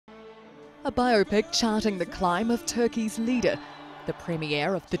A biopic charting the climb of Turkey's leader, the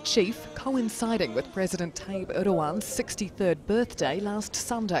premiere of The Chief coinciding with President Tayyip Erdogan's 63rd birthday last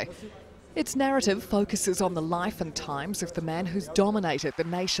Sunday. Its narrative focuses on the life and times of the man who's dominated the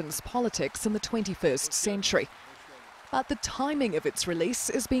nation's politics in the 21st century. But the timing of its release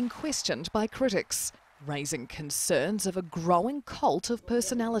is being questioned by critics, raising concerns of a growing cult of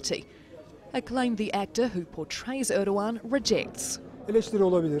personality, a claim the actor who portrays Erdogan rejects.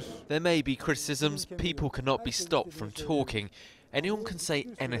 There may be criticisms, people cannot be stopped from talking. Anyone can say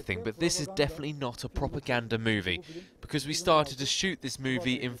anything, but this is definitely not a propaganda movie, because we started to shoot this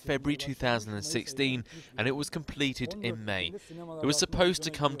movie in February 2016 and it was completed in May. It was supposed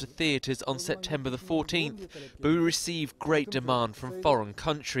to come to theatres on September the 14th, but we received great demand from foreign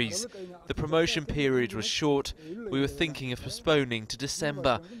countries. The promotion period was short, we were thinking of postponing to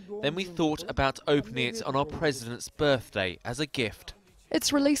December, then we thought about opening it on our president's birthday as a gift.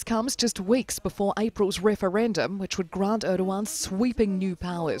 Its release comes just weeks before April's referendum, which would grant Erdogan sweeping new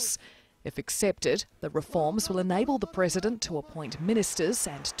powers. If accepted, the reforms will enable the president to appoint ministers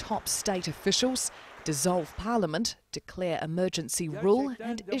and top state officials, dissolve parliament, declare emergency rule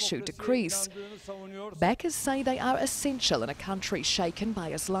and issue decrees. Backers say they are essential in a country shaken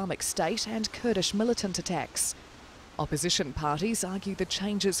by Islamic State and Kurdish militant attacks. Opposition parties argue the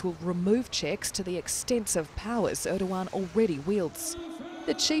changes will remove checks to the extensive powers Erdogan already wields.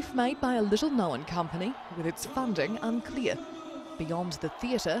 The Chief made by a little-known company, with its funding unclear. Beyond the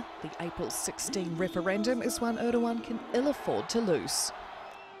theatre, the April 16 referendum is one Erdogan can ill afford to lose.